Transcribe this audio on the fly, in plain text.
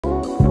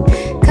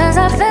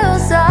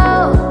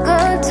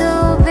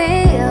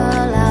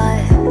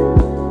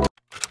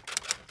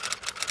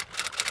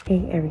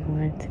Hey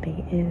everyone,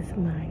 today is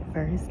my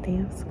first day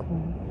of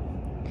school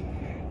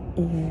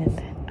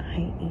and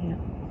I am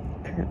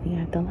currently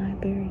at the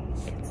library.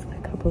 It's a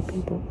couple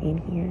people in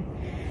here.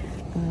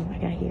 I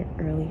got here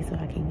early so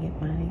I can get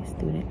my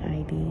student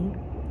ID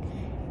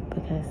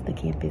because the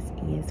campus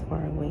is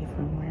far away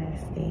from where I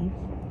stay.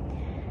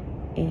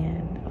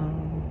 And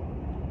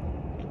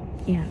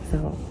yeah,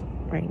 so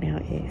right now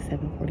it's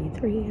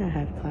 7:43. I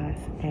have class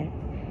at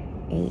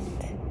 8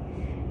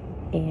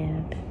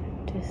 and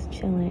just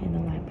chilling in the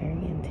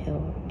library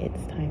until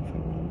it's time for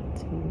me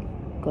to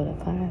go to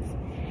class.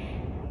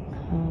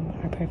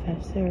 Our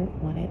professor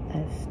wanted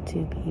us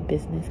to be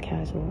business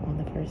casual on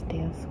the first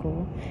day of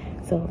school.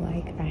 So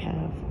like I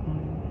have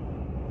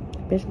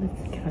business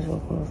casual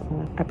clothes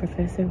on. Our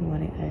professor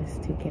wanted us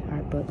to get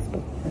our books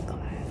before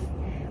class.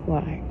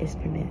 Well, our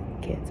instrument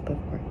kits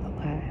before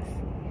class.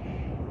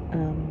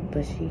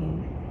 But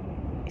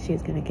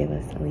she's gonna give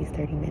us at least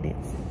 30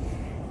 minutes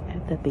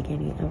at the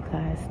beginning of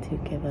class to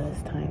give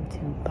us time to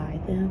buy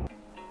them.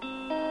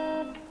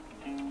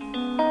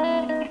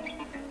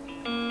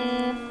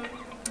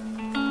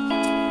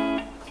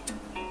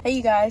 Hey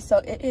you guys, so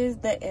it is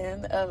the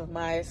end of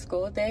my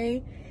school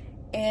day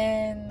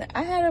and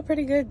I had a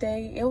pretty good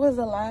day. It was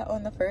a lot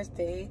on the first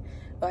day.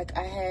 Like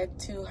I had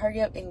to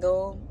hurry up and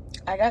go.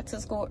 I got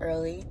to school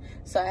early,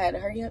 so I had to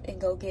hurry up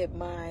and go get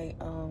my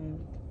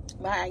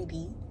my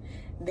ID.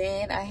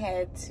 Then I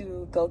had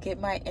to go get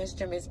my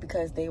instruments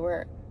because they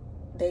weren't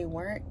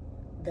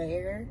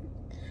there.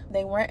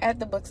 They weren't at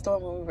the bookstore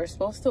when we were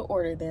supposed to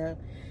order them.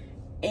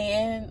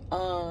 And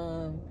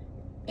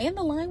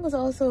the line was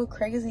also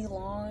crazy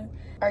long.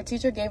 Our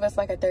teacher gave us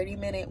like a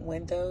 30-minute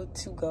window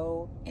to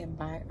go and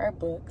buy our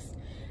books.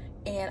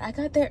 And I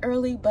got there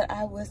early, but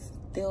I was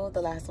still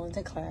the last one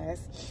to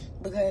class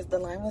because the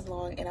line was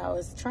long and I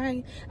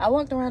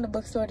walked around the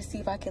bookstore to see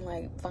if I can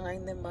like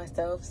find them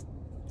myself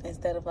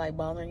instead of like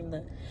bothering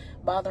the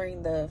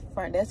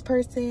front desk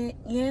person.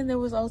 And there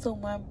was also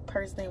one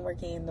person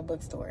working in the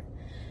bookstore,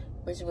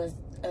 which was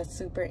a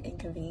super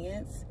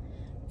inconvenience.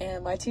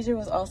 And my teacher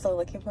was also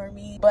looking for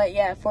me. But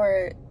yeah,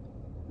 for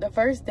the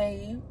first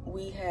day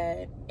we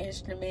had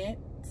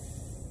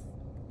instruments,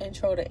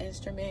 intro to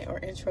instrument or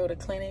intro to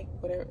clinic,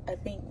 whatever, I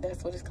think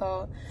that's what it's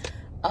called.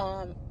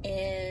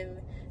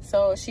 And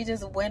so she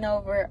just went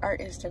over our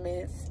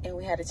instruments and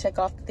we had to check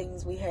off the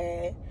things we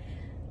had.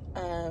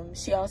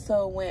 She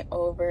also went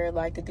over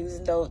like the do's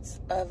and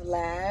don'ts of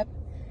lab.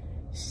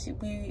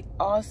 We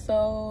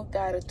also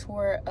got a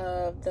tour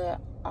of the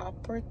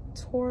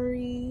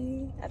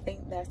operatory. I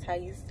think that's how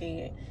you say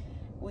it.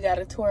 We got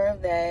a tour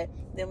of that.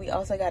 Then we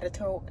also got a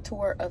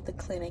tour of the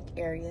clinic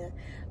area.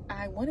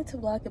 I wanted to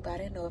vlog it, but I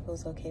didn't know if it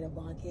was okay to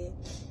vlog it.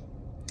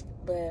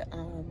 But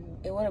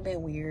it would have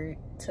been weird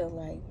to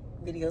like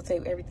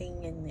videotape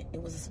everything and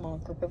it was a small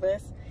group of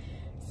us.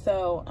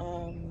 So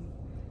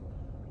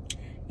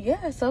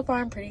yeah, so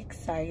far I'm pretty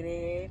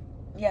excited.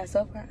 I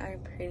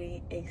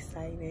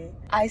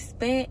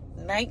spent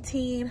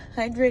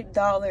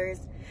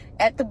 $1,900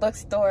 at the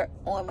bookstore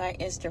on my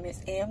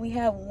instruments, and we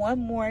have one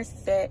more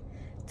set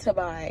to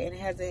buy and it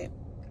hasn't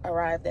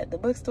arrived at the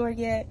bookstore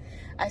yet.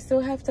 I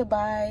still have to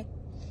buy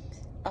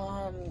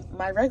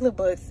my regular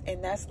books,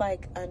 and that's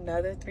like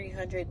another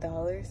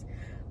 $300.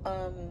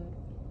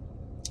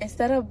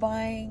 Instead of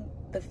buying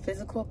the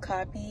physical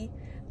copy,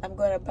 I'm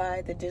going to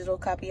buy the digital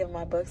copy of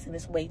my books, and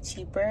it's way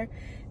cheaper.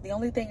 The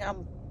only thing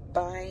I'm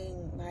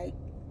buying like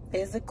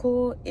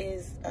physical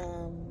is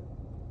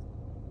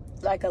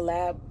like a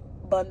lab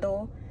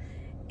bundle,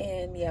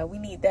 and yeah, we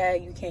need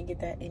that. You can't get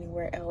that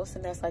anywhere else,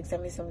 and that's like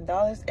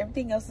 $77.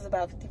 Everything else is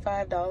about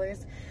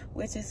 $55,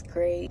 which is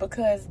great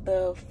because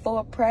the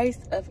full price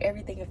of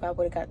everything, if I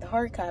would have got the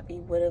hard copy,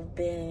 would have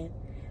been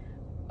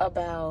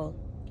about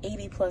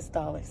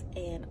 $80+,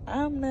 and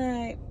I'm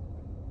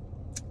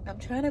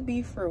trying to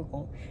be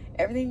frugal.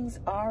 Everything's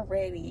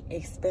already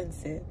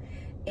expensive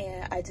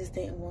and I just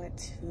didn't want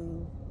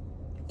to,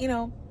 you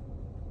know,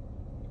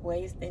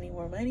 waste any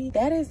more money.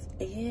 That is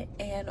it.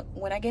 And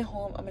when I get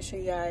home, I'm gonna show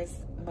you guys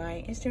my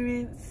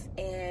instruments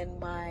and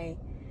my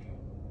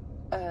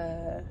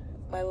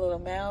my little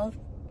mouth.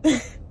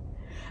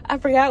 I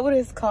forgot what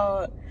it's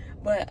called,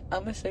 but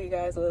I'm gonna show you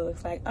guys what it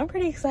looks like. I'm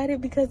pretty excited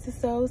because it's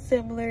so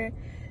similar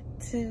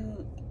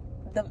to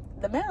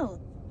the mouth.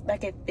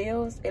 Like it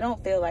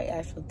don't feel like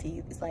actual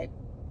teeth. It's like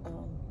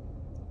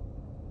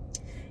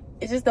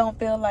it just don't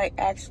feel like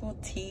actual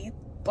teeth,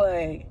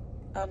 but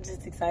I'm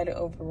just excited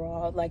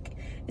overall. Like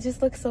it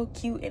just looks so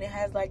cute, and it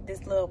has like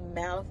this little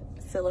mouth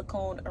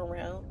silicone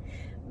around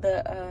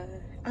the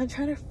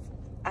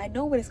I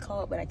know what it's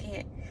called, but I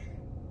don't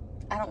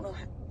know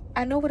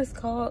I know what it's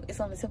called. It's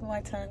on the tip of my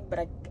tongue,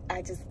 but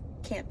I just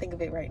can't think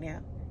of it right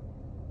now.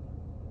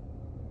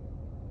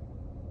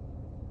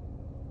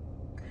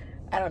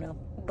 I don't know,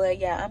 but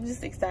yeah, I'm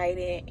just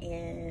excited,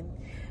 and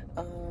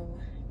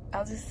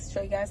I'll just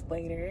show you guys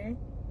later.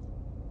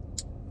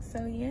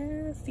 So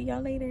yeah, see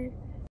y'all later.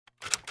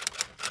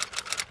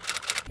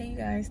 Hey you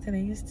guys,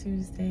 today is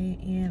Tuesday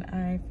and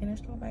I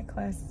finished all my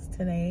classes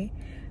today.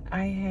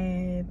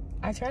 I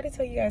tried to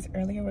tell you guys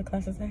earlier what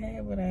classes I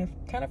had, but I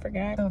kind of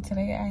forgot. So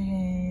today I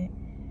had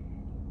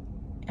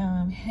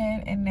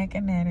head and neck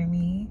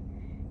anatomy.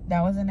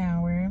 That was an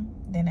hour.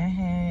 Then I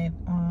had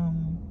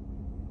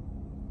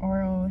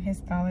oral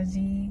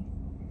histology,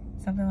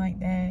 something like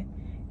that,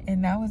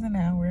 and that was an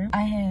hour.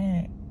 I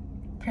had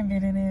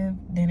preventative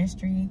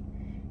dentistry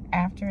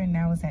after, and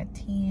that was at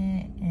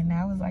 10, and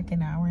that was like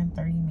an hour and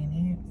 30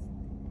 minutes.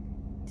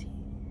 10.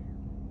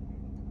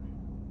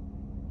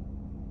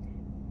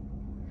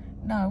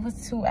 No, it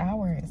was 2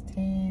 hours.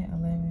 10,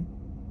 11.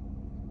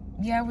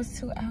 Yeah, it was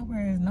 2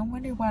 hours. No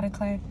wonder why the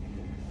class,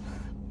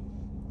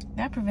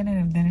 that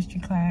preventative dentistry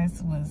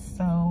class was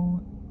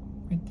so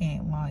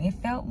freaking long. It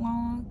felt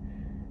long,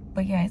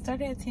 but yeah, it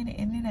started at 10 and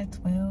ended at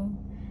 12.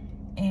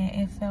 And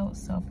it felt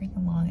so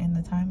freaking long, and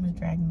the time was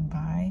dragging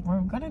by.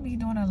 We're gonna be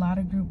doing a lot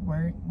of group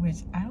work,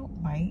 which I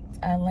don't like.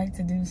 I like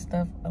to do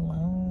stuff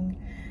alone,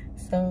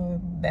 so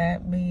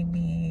that may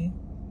be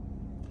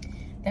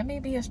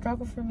a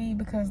struggle for me,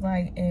 because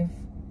like if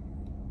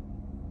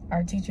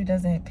our teacher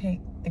doesn't pick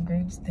the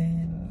groups,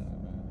 then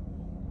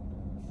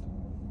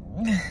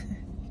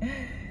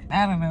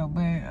I don't know,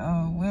 but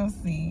we'll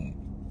see.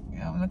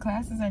 The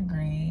classes are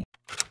great.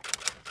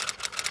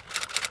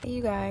 Hey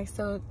you guys,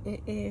 so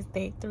it is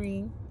day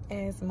 3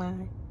 as my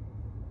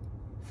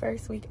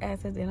first week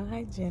as a dental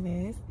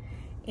hygienist,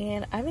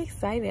 and I'm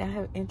excited. I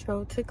have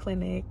intro to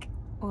clinic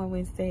on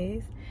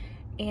Wednesdays,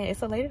 and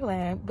it's a later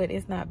lab, but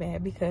it's not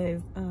bad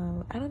because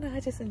I don't know,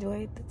 I just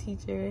enjoyed the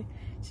teacher.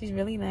 She's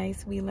really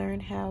nice. We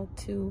learned how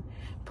to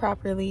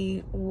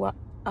properly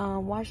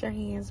wash our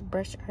hands,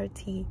 brush our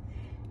teeth,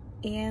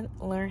 and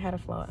learn how to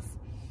floss.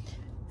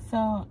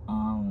 So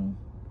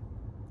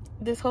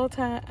this whole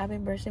time I've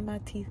been brushing my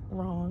teeth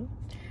wrong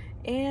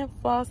and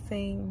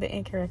flossing the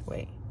incorrect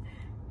way.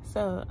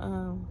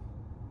 So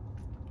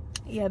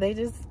yeah, they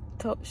just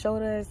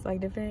showed us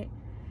like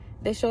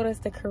they showed us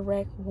the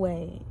correct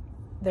way,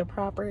 the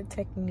proper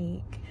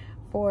technique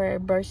for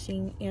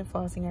brushing and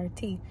flossing our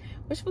teeth,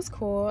 which was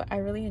cool. I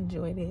really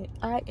enjoyed it.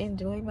 I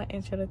enjoyed my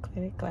intro to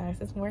clinic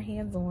class. It's more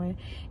hands-on,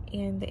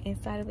 and the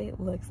inside of it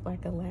looks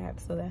like a lab,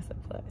 so that's a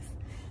plus.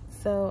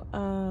 So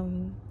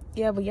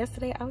yeah, but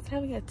yesterday I was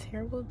having a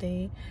terrible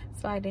day,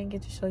 so I didn't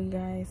get to show you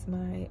guys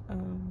my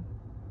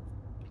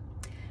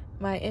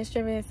my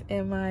instruments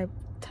and my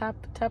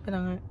topping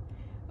on.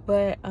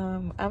 But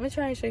I'm gonna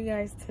try and show you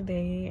guys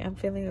today. I'm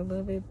feeling a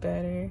little bit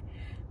better,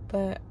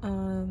 but I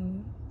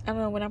don't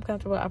know, when I'm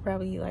comfortable I'll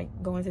probably like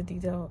go into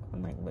detail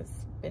on like what's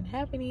been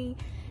happening,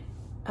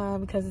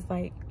 because it's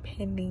like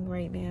pending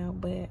right now.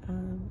 But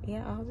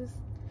yeah, I'll just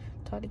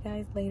talk to you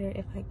guys later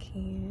if I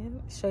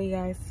can show you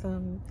guys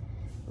some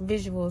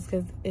visuals,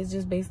 because it's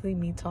just basically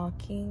me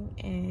talking.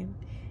 And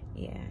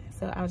yeah,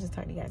 so I'll just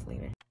talk to you guys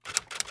later.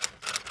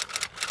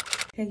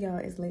 Hey y'all,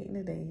 it's late in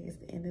the day. It's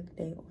the end of the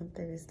day on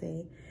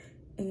Thursday,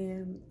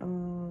 and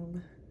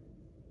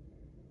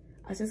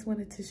I just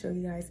wanted to show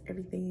you guys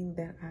everything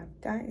that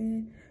I've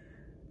gotten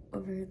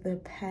over the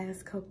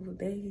past couple of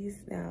days.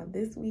 Now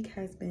this week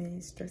has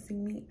been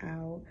stressing me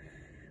out.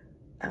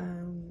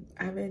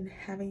 I've been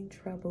having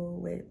trouble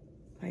with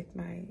like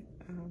my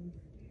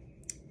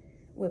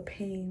with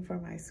paying for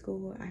my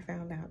school. I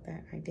found out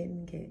that I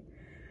didn't get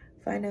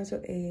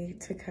financial aid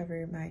to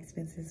cover my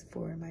expenses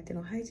for my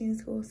dental hygiene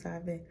school, so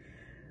I've been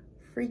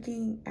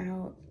freaking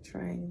out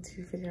trying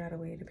to figure out a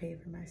way to pay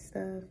for my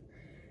stuff.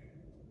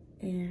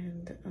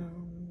 And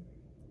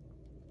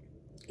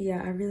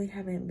yeah, I really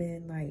haven't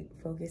been like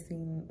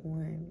focusing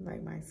on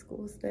like my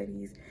school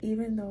studies,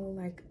 even though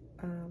like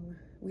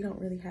we don't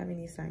really have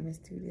any assignments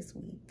due this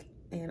week,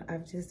 and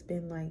I've just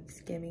been like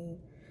skimming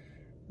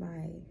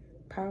my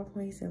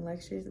PowerPoints and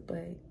lectures,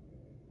 but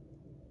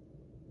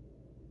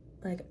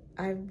like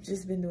I've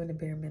just been doing the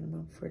bare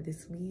minimum for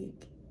this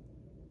week.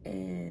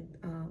 And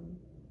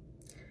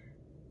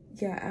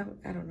yeah,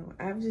 I don't know,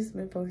 I've just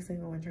been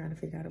focusing on trying to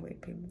figure out a way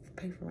to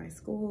pay for my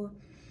school.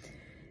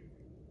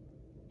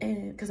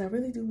 And because I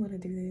really do want to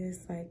do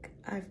this, like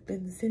I've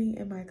been sitting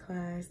in my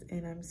class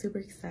and I'm super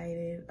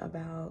excited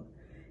about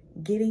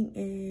getting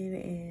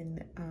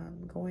in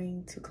and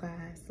going to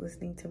class,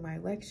 listening to my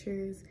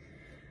lectures,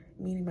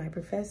 meeting my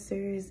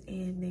professors,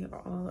 and they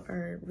all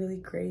are really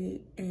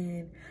great,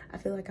 and I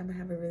feel like I'm gonna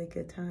have a really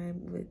good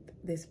time with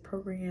this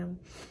program,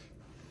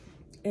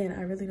 and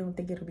I really don't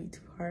think it'll be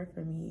too hard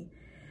for me,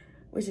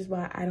 which is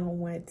why I don't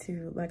want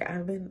to, like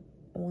I've been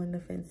on the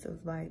fence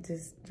of like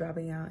just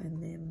dropping out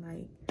and then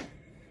like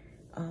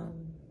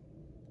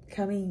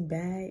coming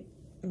back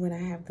when I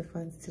have the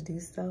funds to do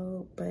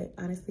so. But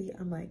honestly,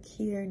 I'm like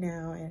here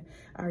now and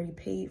I already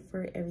paid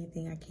for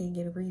everything. I can't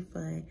get a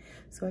refund,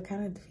 so it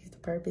kind of defeats the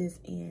purpose.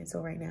 And so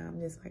right now I'm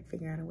just like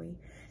figuring out a way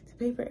to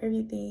pay for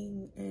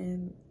everything.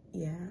 And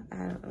yeah,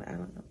 I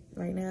don't know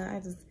right now. I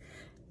just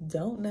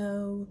don't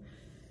know.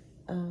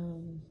 I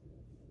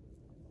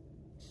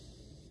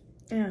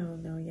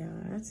don't know,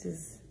 y'all. I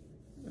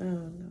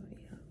don't know,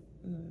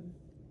 y'all.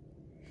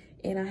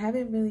 And I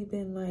haven't really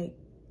been like,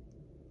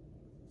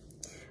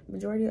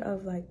 majority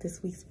of like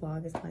this week's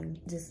vlog is like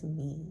just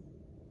me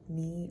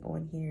me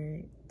on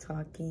here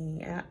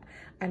talking.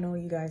 I know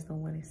you guys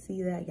don't want to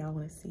see that. Y'all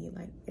want to see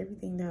like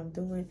everything that I'm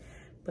doing,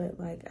 but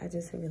like I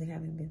just really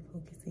haven't been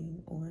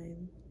focusing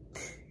on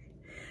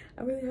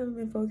I really haven't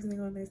been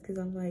focusing on this because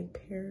I'm like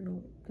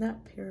paranoid,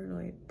 not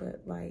paranoid,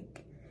 but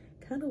like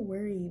kind of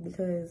worried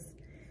because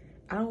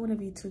I don't want to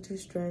be too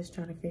stressed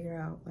trying to figure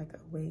out like a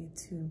way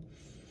to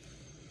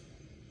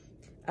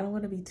I don't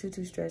want to be too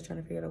stressed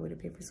trying to figure out a way to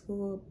pay for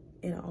school,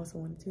 and I also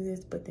want to do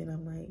this, but then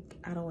I'm like,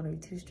 I don't want to be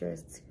too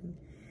stressed to,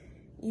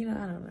 you know,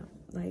 I don't know.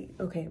 Like,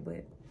 okay,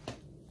 but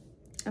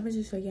I'm gonna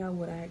just show y'all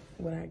what I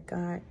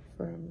got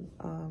from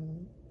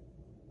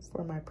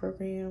for my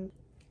program.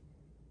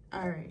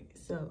 All right,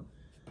 so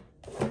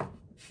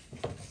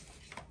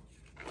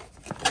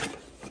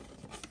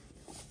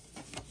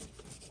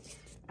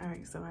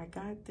I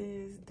got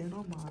this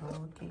dental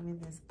model, came in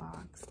this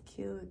box,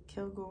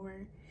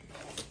 Kilgore,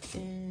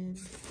 and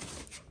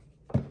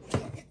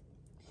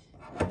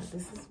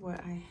this is what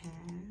I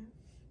have.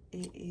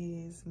 It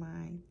is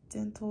my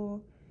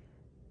dental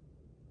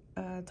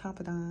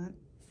tampon,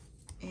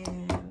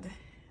 and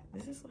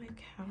this is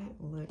like how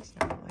it looks,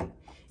 y'all. Like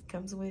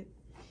comes with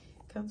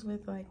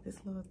like this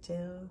little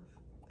gel,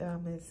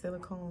 and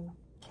silicone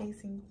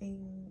casing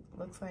thing.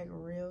 Looks like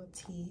real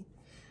teeth.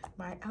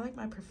 I like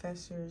my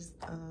professor's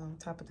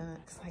tampon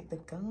because like the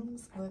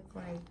gums look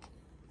like,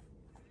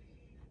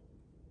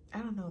 I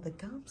don't know, the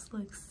gums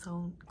look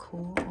so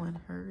cool on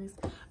hers.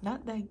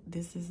 Not that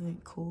this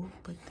isn't cool,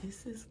 but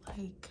this is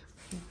like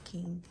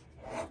freaking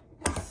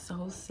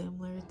so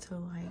similar to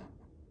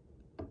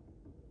like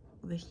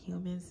the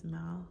human's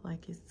mouth.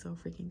 Like it's so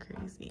freaking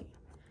crazy.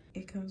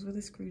 It comes with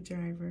a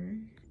screwdriver,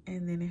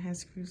 and then it has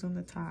screws on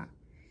the top,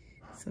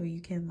 so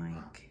you can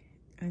like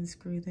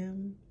unscrew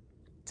them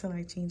to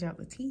like change out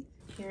the teeth.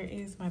 Here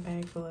is my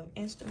bag full of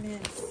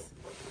instruments.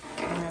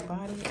 My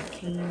body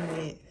came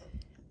with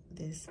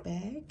this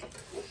bag,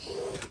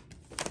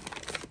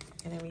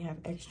 and then we have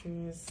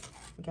extras.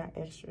 We got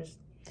extra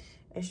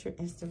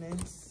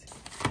instruments,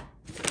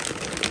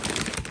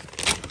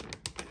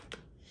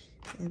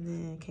 and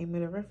then came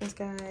with a reference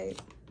guide.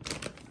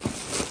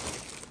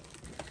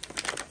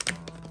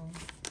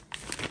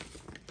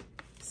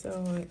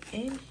 So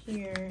in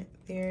here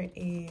there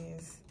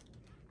is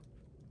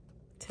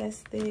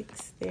test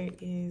sticks. There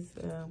is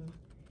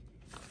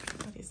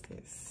what is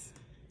this?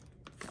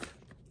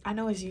 I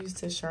know it's used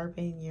to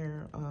sharpen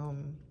your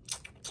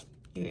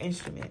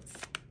instruments.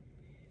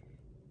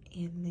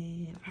 And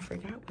then I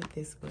forgot what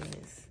this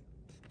was.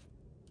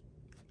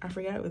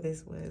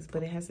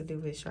 But it has to do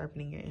with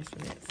sharpening your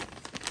instruments.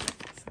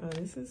 So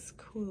this is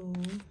cool.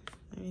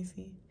 Let me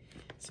see.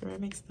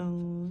 Ceramic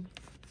stone.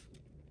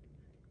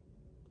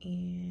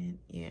 And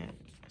yeah,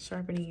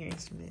 sharpening your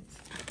instruments.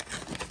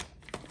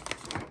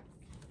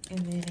 And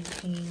then it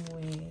came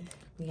with,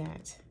 we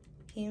got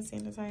hand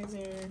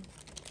sanitizer.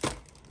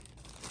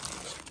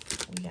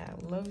 We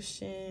got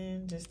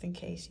lotion, just in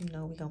case, you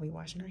know, we're gonna be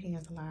washing our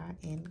hands a lot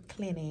in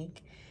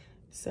clinic.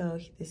 So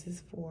this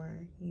is for,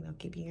 you know,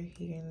 keeping your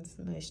hands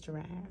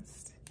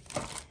moisturized.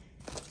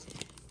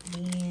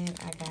 Then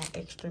I got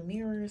extra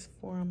mirrors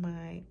for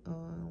my,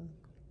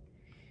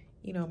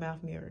 you know,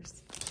 mouth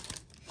mirrors.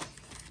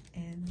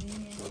 And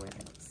then what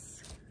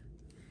else?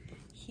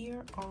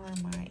 Here are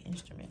my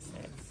instrument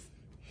sets.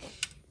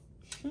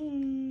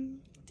 Ding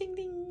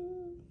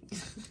ding.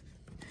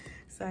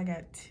 So I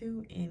got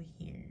 2 in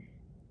here,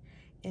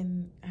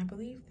 and I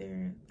believe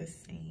they're the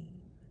same.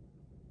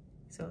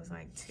 So it's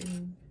like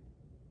 2,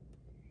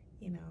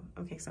 you know.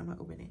 Okay, so I'm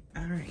gonna open it.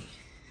 All right,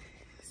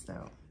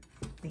 so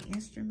the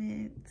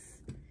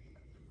instruments,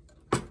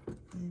 and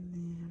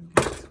then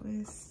I'm gonna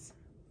twist,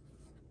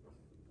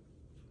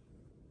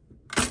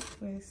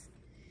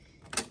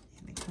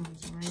 and it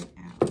comes right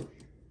out.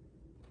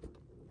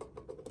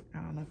 I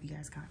don't know if you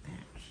guys got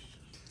that.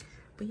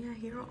 But yeah,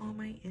 here are all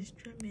my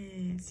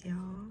instruments,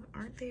 y'all.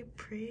 Aren't they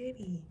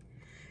pretty?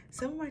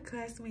 Some of my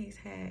classmates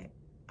had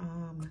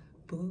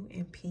blue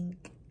and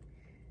pink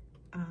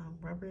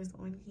rubbers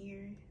on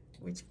here,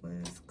 which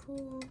was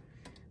cool.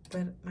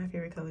 But my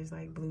favorite color is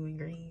like blue and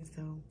green,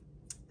 so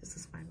this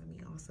is fine with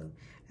me also.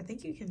 I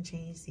think you can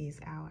change these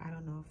out. I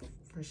don't know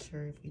for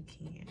sure if you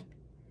can.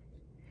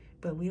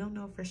 But we don't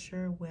know for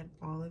sure what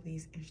all of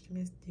these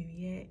instruments do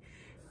yet.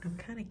 I'm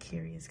kind of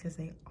curious because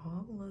they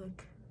all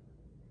look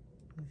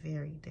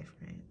very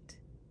different.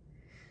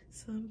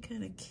 So I'm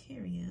kind of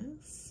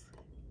curious.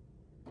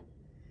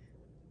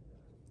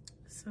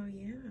 So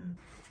yeah.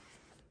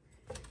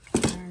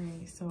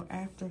 Alright, so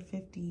after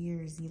 50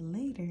 years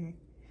later,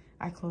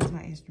 I close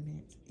my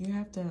instruments. You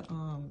have to,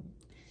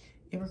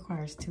 it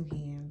requires 2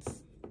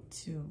 hands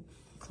to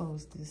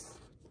close this.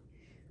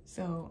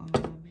 So,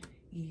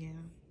 yeah.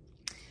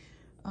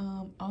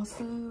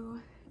 Also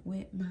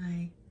with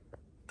my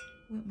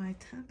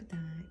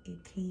tampon,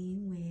 it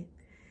came with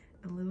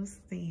a little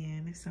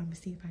stand. So I'm gonna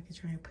see if I can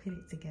try and put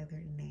it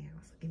together now.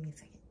 So give me a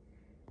second.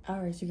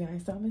 Alright, you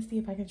guys, so I'm gonna see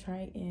if I can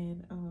try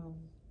and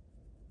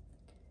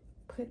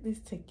put this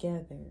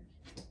together.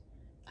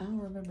 I don't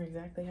remember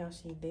exactly how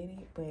she did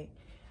it, but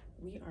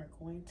we are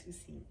going to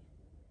see.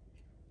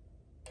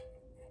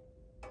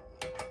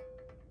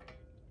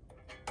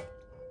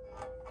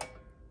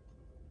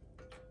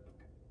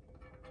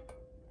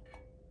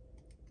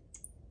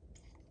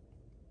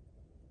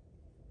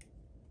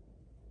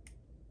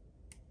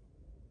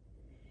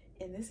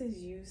 and this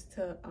is used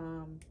to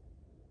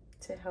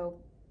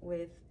help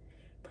with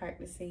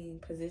practicing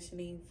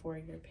positioning for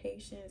your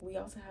patients. We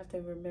also have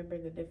to remember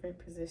the different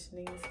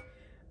positionings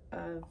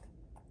of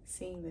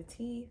seeing the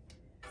teeth.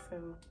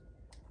 So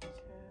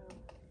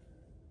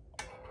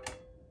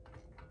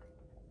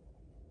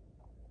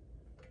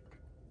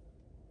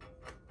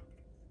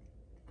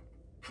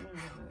I don't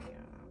know,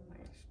 y'all. I'm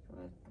like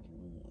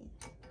struggling.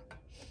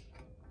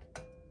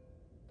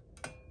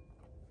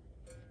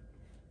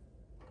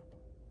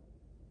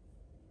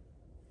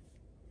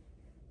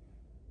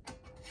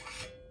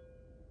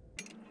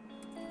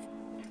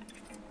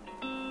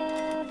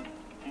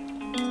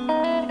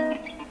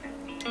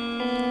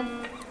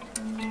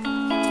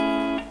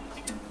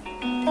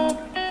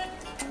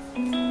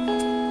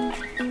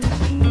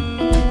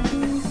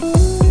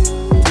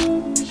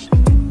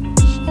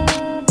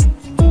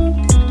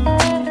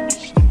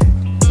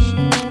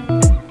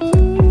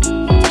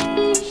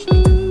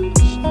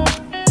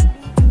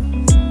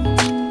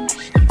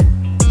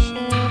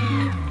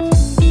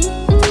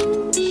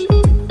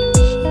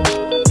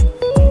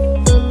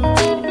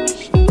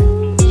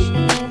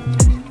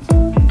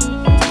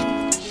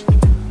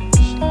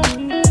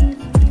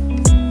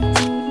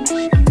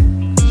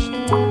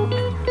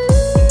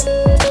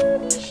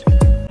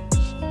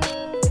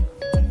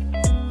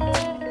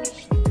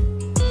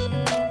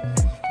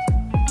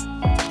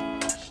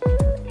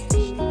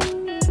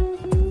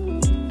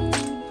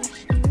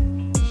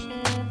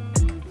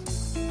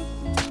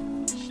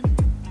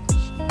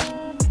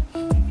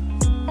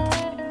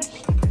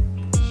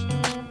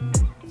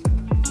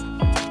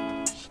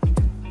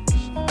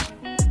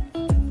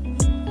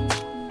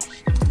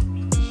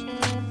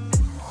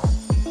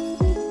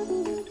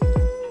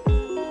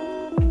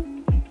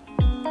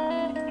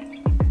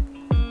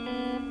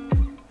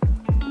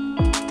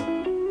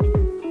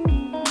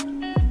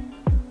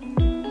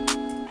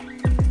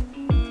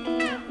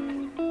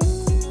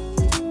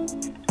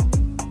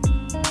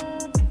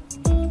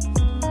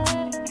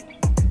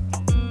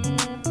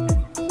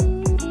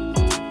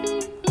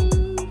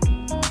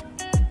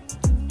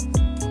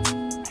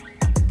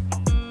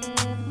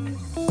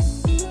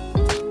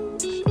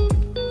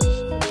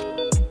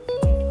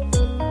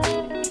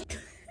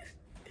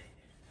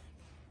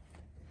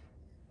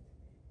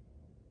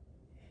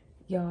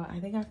 Y'all, I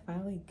think I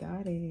finally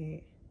got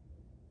it.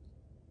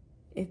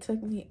 It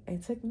took me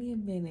a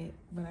minute,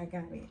 but I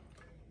got it.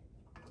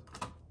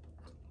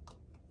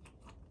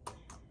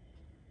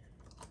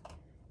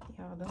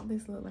 Y'all, don't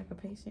this look like a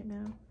patient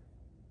now?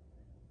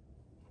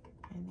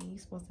 And then you're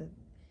supposed to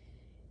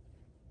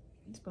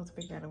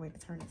figure out a way to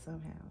turn it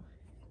somehow.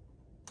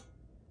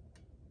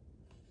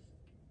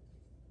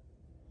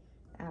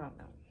 I don't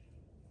know.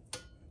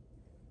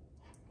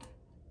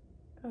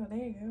 Oh, there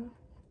you go.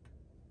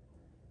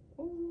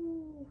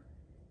 Ooh,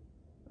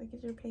 look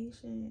at your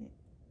patient.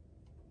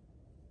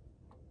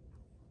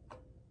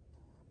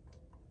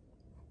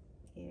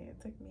 Yeah, it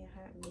took me a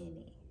hot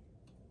minute.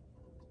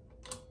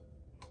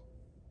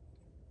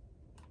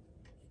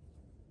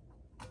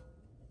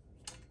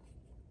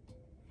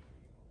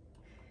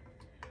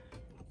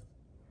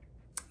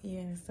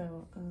 Yeah,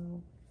 so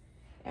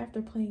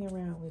after playing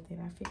around with it,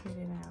 I figured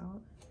it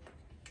out.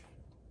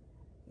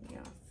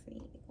 Y'all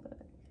see, look.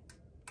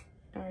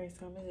 All right,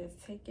 so I'm gonna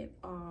just take it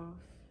off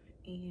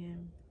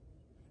and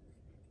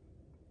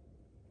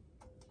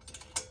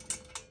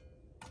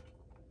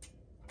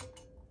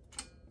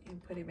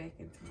put it back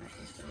into my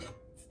instrument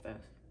stuff.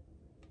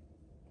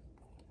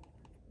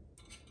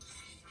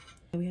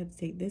 We have to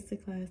take this to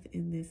class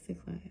and this to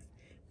class,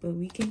 but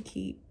we can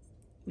keep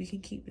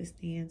the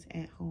stands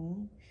at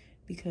home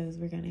because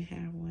we're gonna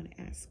have one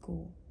at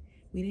school.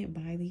 We didn't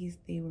buy these,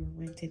 they were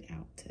rented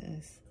out to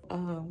us.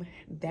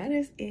 That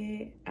is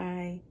it.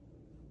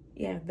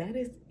 That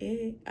is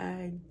it.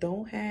 I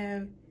don't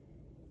have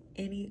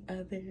any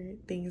other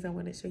things I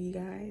want to show you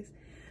guys.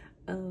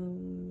 I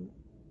don't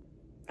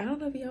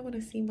know if y'all want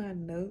to see my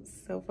notes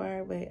so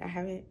far, but I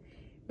haven't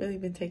really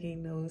been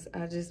taking notes.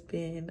 I've just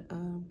been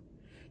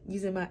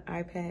using my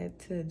iPad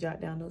to jot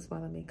down notes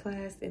while I'm in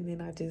class, and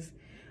then I just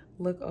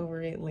look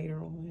over it later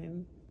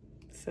on.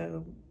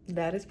 So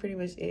that is pretty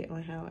much it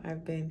on how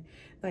I've been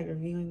like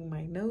reviewing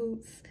my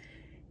notes.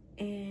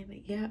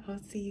 And yeah, I'll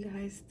see you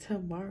guys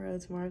tomorrow.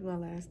 Tomorrow's my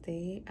last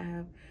day. I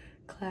have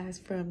class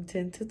from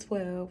 10 to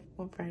 12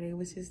 on Friday,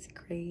 which is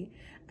great.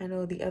 I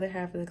know the other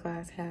half of the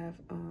class have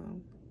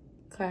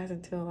class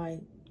until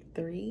like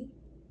 3,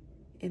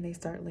 and they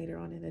start later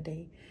on in the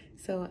day.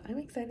 So I'm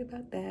excited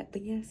about that.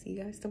 But yeah, see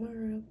you guys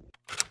tomorrow.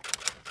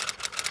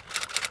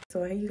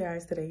 So hey you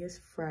guys, today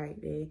is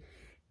Friday,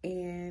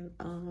 and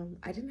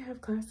I didn't have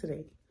class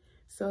today.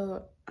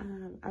 So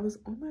I was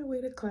on my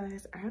way to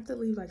class. I have to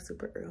leave like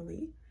super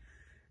early,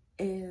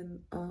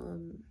 and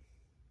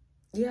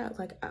yeah,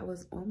 like I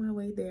was on my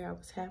way there. I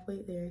was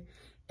halfway there,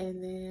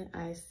 and then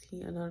I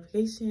see a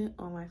notification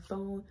on my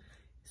phone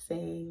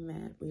saying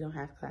that we don't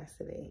have class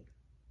today.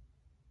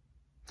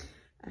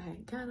 I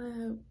got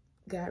up,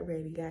 got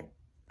ready, I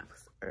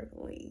was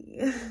early.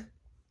 I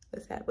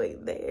was halfway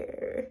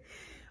there,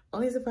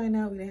 only to find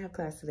out we didn't have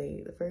class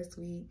today. The first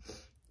week,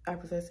 our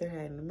professor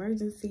had an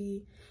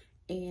emergency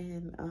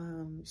and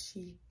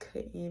she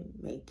couldn't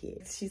make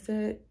it. She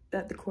said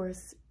that the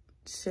course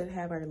should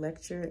have our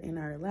lecture and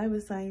our lab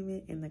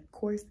assignment, and the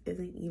course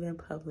isn't even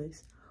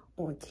published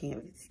on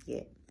Canvas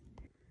yet.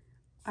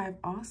 I've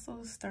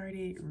also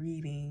started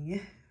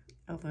reading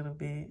a little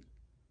bit,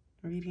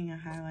 reading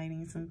and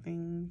highlighting some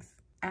things.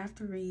 I have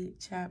to read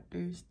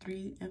chapters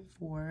 3 and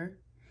 4,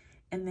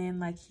 and then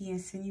like he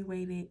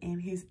insinuated in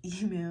his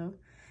email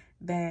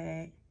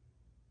that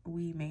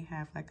we may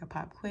have like a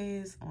pop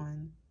quiz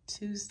on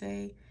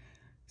Tuesday.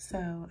 So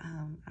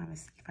I'm gonna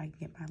see if I can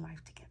get my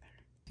life together.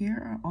 Here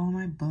are all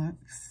my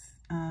books.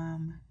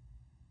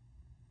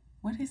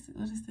 What is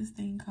this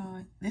thing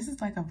called? This is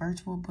like a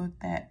virtual book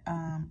that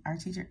our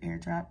teacher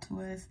airdropped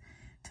to us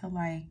to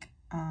like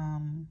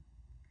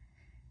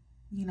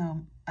you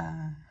know,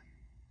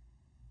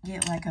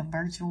 get like a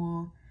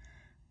virtual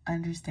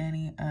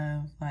understanding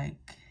of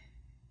like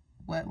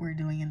what we're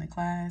doing in the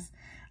class.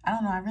 I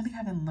don't know, I really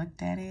haven't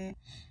looked at it.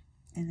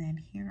 And then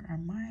here are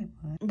my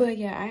books. But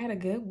yeah, I had a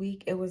good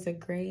week. It was a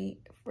great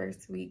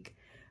first week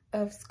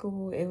of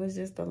school. It was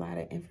just a lot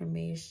of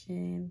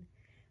information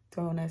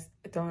thrown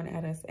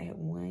at us at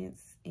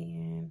once,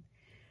 and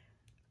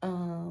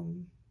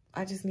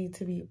I just need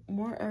to be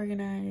more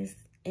organized,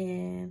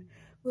 and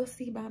we'll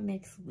see about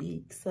next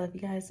week. So if you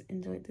guys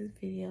enjoyed this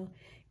video,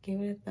 give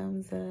it a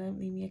thumbs up,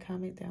 leave me a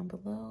comment down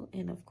below,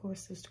 and of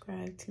course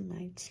subscribe to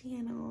my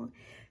channel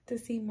to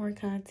see more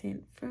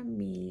content from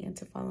me and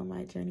to follow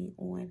my journey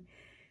on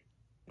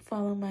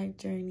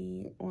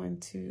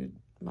to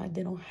my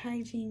dental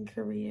hygiene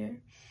career.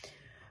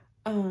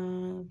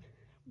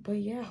 But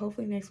yeah,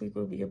 hopefully next week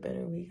will be a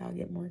better week. I'll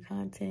get more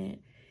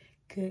content,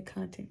 good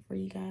content for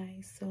you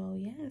guys. So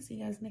yeah, see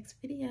you guys next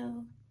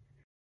video.